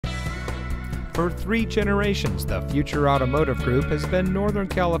For 3 generations, the Future Automotive Group has been Northern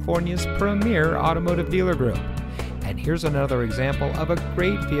California's premier automotive dealer group. And here's another example of a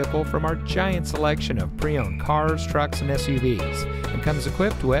great vehicle from our giant selection of pre-owned cars, trucks, and SUVs. It comes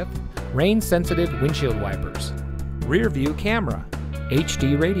equipped with rain-sensitive windshield wipers, rear-view camera,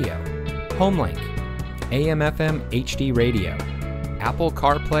 HD radio, HomeLink, AM/FM HD radio, Apple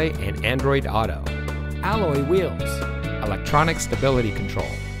CarPlay and Android Auto, alloy wheels, electronic stability control,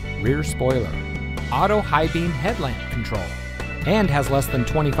 rear spoiler, auto high beam headlamp control, and has less than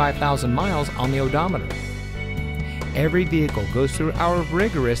 25,000 miles on the odometer. Every vehicle goes through our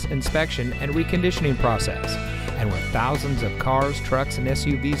rigorous inspection and reconditioning process, and with thousands of cars, trucks, and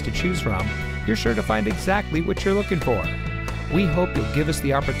SUVs to choose from, you're sure to find exactly what you're looking for. We hope you'll give us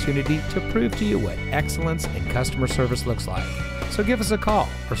the opportunity to prove to you what excellence in customer service looks like. So give us a call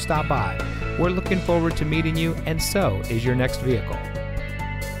or stop by. We're looking forward to meeting you, and so is your next vehicle.